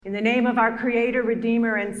In the name of our Creator,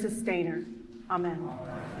 Redeemer, and Sustainer. Amen.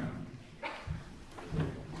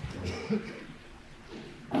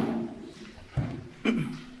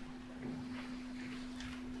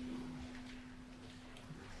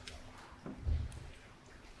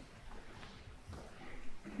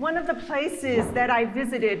 One of the places that I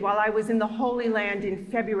visited while I was in the Holy Land in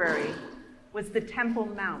February was the Temple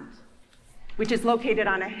Mount, which is located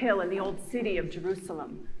on a hill in the old city of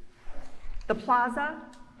Jerusalem. The plaza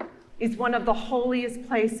is one of the holiest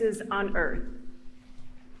places on earth,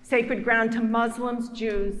 sacred ground to Muslims,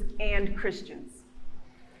 Jews, and Christians.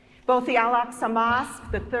 Both the Al-Aqsa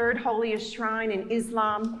Mosque, the third holiest shrine in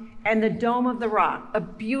Islam, and the Dome of the Rock, a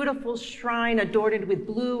beautiful shrine adorned with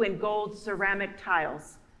blue and gold ceramic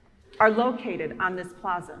tiles, are located on this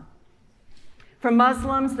plaza. For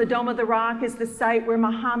Muslims, the Dome of the Rock is the site where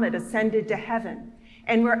Muhammad ascended to heaven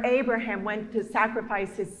and where Abraham went to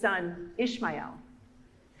sacrifice his son, Ishmael.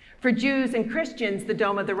 For Jews and Christians, the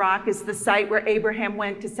Dome of the Rock is the site where Abraham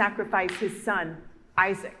went to sacrifice his son,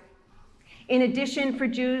 Isaac. In addition, for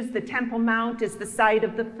Jews, the Temple Mount is the site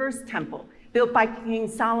of the first temple, built by King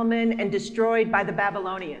Solomon and destroyed by the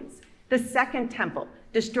Babylonians. The second temple,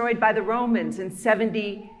 destroyed by the Romans in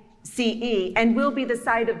 70 CE, and will be the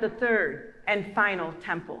site of the third and final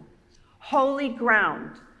temple. Holy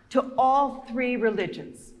ground to all three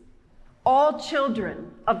religions, all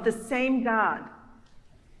children of the same God,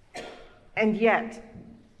 and yet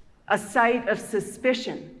a site of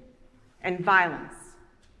suspicion and violence.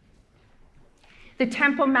 The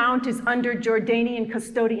Temple Mount is under Jordanian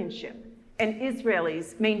custodianship, and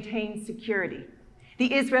Israelis maintain security.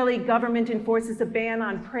 The Israeli government enforces a ban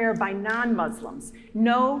on prayer by non-Muslims.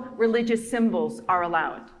 No religious symbols are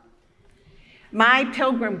allowed. My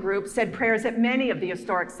pilgrim group said prayers at many of the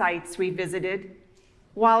historic sites we visited.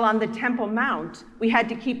 While on the Temple Mount, we had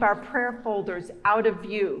to keep our prayer folders out of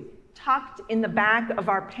view, tucked in the back of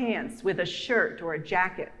our pants with a shirt or a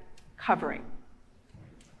jacket covering.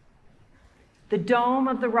 The Dome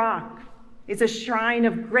of the Rock is a shrine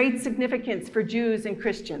of great significance for Jews and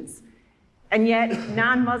Christians, and yet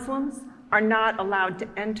non-Muslims are not allowed to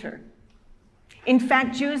enter. In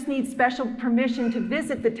fact, Jews need special permission to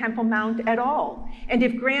visit the Temple Mount at all, and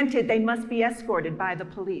if granted, they must be escorted by the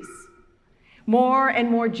police. More and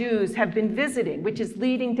more Jews have been visiting, which is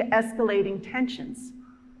leading to escalating tensions.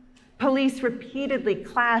 Police repeatedly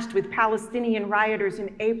clashed with Palestinian rioters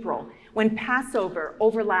in April when Passover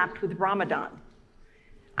overlapped with Ramadan.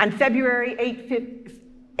 On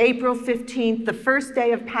April 15th, the first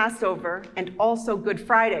day of Passover, and also Good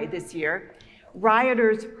Friday this year,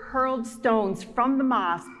 rioters hurled stones from the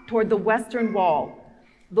mosque toward the Western Wall,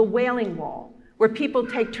 the Wailing Wall, where people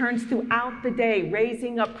take turns throughout the day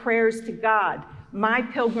raising up prayers to God, my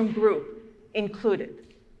pilgrim group included.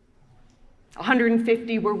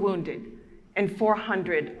 150 were wounded and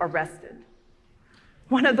 400 arrested.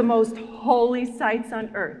 One of the most holy sites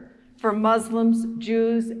on earth for Muslims,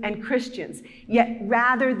 Jews, and Christians. Yet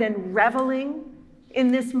rather than reveling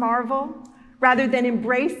in this marvel, rather than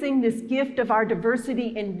embracing this gift of our diversity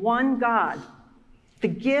in one God, the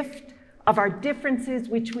gift of our differences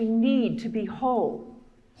which we need to be whole,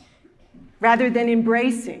 rather than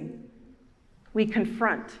embracing, we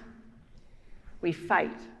confront, we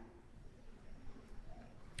fight.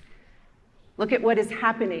 Look at what is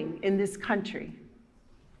happening in this country.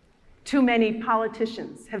 Too many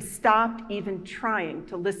politicians have stopped even trying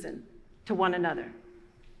to listen to one another.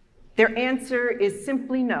 Their answer is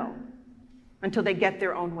simply no until they get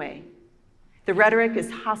their own way. The rhetoric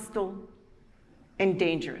is hostile and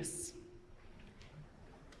dangerous.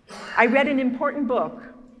 I read an important book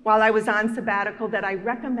while I was on sabbatical that I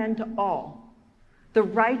recommend to all, The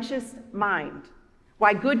Righteous Mind: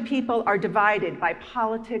 Why Good People Are Divided by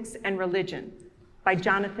Politics and Religion, by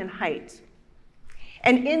Jonathan Haidt.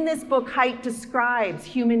 And in this book, Haidt describes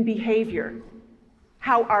human behavior,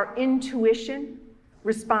 how our intuition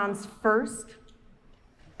responds first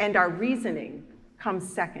and our reasoning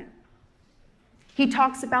comes second. He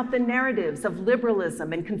talks about the narratives of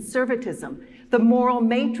liberalism and conservatism, the moral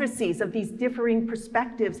matrices of these differing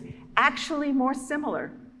perspectives, actually more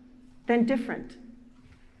similar than different.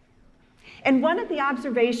 And one of the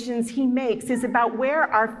observations he makes is about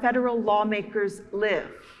where our federal lawmakers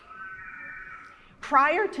live.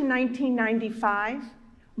 Prior to 1995,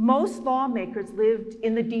 most lawmakers lived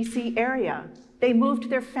in the DC area. They moved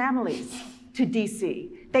their families to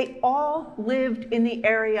DC. They all lived in the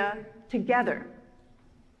area together.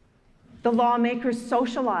 The lawmakers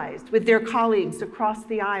socialized with their colleagues across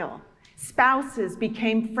the aisle. Spouses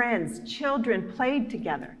became friends. Children played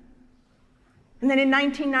together. And then in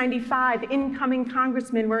 1995, incoming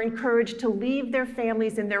congressmen were encouraged to leave their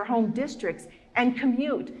families in their home districts and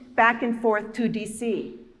commute back and forth to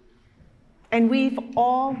DC. And we've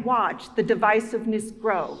all watched the divisiveness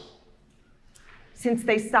grow since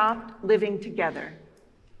they stopped living together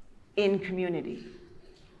in community.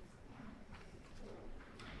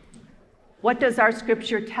 What does our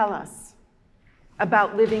scripture tell us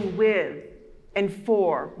about living with and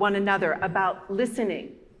for one another, about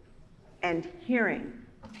listening and hearing?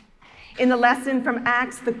 In the lesson from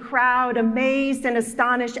Acts, the crowd, amazed and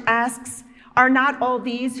astonished, asks, "Are not all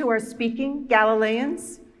these who are speaking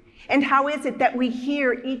Galileans? And how is it that we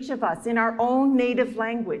hear each of us in our own native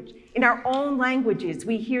language? In our own languages,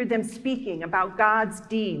 we hear them speaking about God's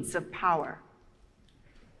deeds of power."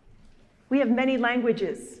 We have many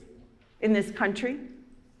languages in this country.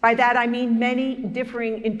 By that I mean many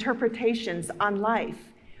differing interpretations on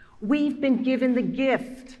life. We've been given the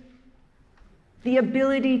gift, the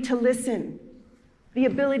ability to listen, the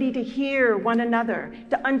ability to hear one another,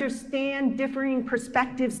 to understand differing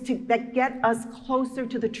perspectives that get us closer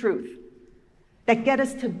to the truth, that get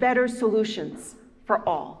us to better solutions for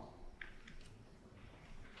all.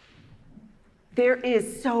 There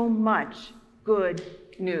is so much good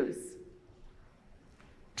news.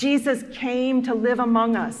 Jesus came to live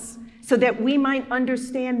among us so that we might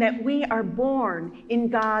understand that we are born in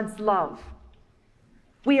God's love.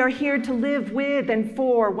 We are here to live with and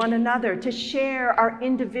for one another, to share our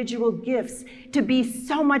individual gifts, to be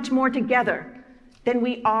so much more together than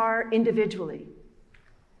we are individually.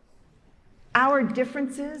 Our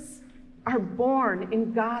differences are born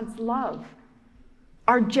in God's love.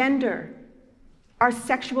 Our gender, our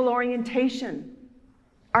sexual orientation,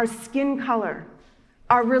 our skin color,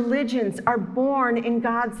 our religions are born in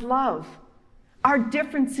God's love. Our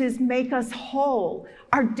differences make us whole.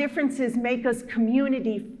 Our differences make us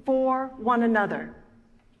community for one another.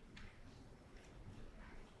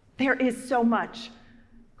 There is so much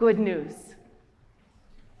good news.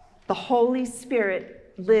 The Holy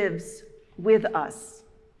Spirit lives with us.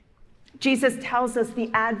 Jesus tells us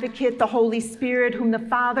the advocate, the Holy Spirit, whom the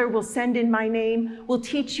Father will send in my name, will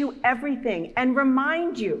teach you everything and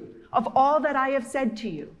remind you of all that I have said to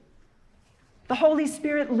you. The Holy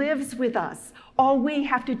Spirit lives with us. All we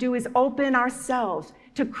have to do is open ourselves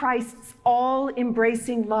to Christ's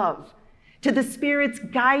all-embracing love, to the Spirit's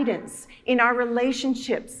guidance in our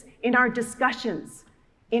relationships, in our discussions,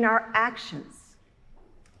 in our actions.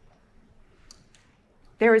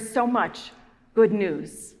 There is so much good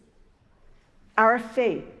news. Our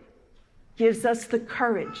faith gives us the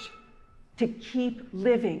courage to keep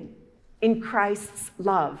living in Christ's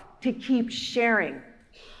love, to keep sharing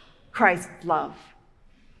Christ's love.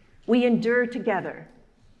 We endure together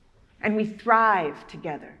and we thrive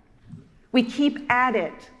together. We keep at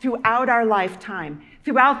it throughout our lifetime,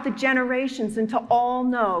 throughout the generations, until all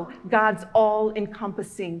know God's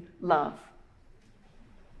all-encompassing love.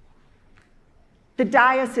 The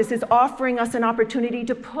diocese is offering us an opportunity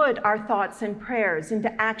to put our thoughts and prayers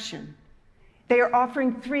into action. They are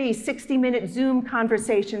offering 3 60-minute Zoom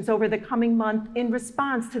conversations over the coming month in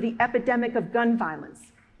response to the epidemic of gun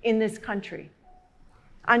violence in this country.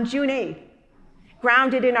 On June 8th,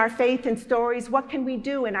 grounded in our faith and stories, what can we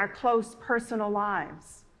do in our close personal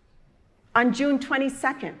lives? On June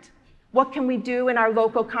 22nd, what can we do in our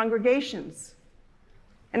local congregations?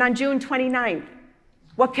 And on June 29th,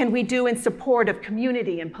 what can we do in support of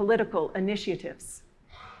community and political initiatives?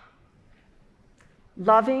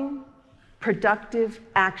 Loving, productive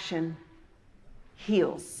action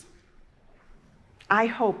heals. I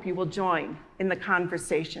hope you will join in the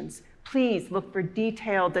conversations. Please look for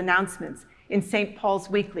detailed announcements in St. Paul's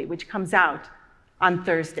Weekly, which comes out on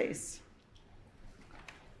Thursdays.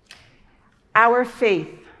 Our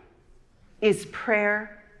faith is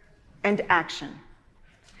prayer and action.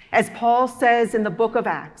 As Paul says in the book of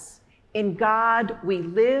Acts, in God we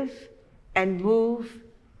live and move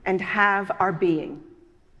and have our being.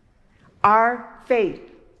 Our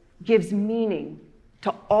faith gives meaning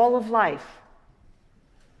to all of life.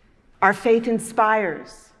 Our faith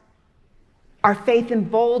inspires. Our faith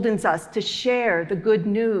emboldens us to share the good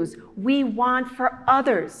news. We want for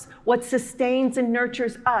others what sustains and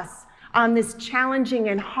nurtures us on this challenging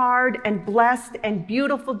and hard and blessed and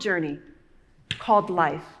beautiful journey called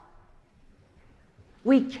life.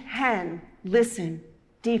 We can listen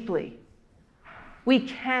deeply. We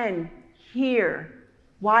can hear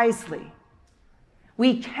wisely.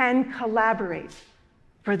 We can collaborate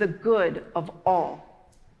for the good of all.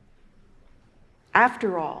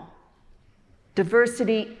 After all,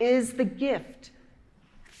 diversity is the gift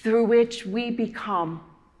through which we become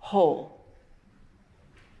whole.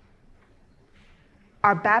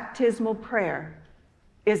 Our baptismal prayer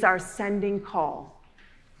is our sending call.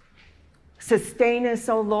 Sustain us,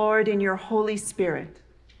 O Lord, in your Holy Spirit.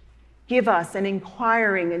 Give us an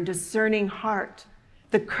inquiring and discerning heart,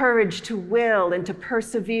 the courage to will and to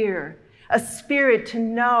persevere, a spirit to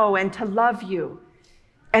know and to love you,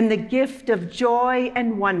 and the gift of joy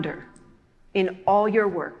and wonder in all your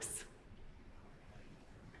works.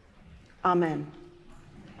 Amen.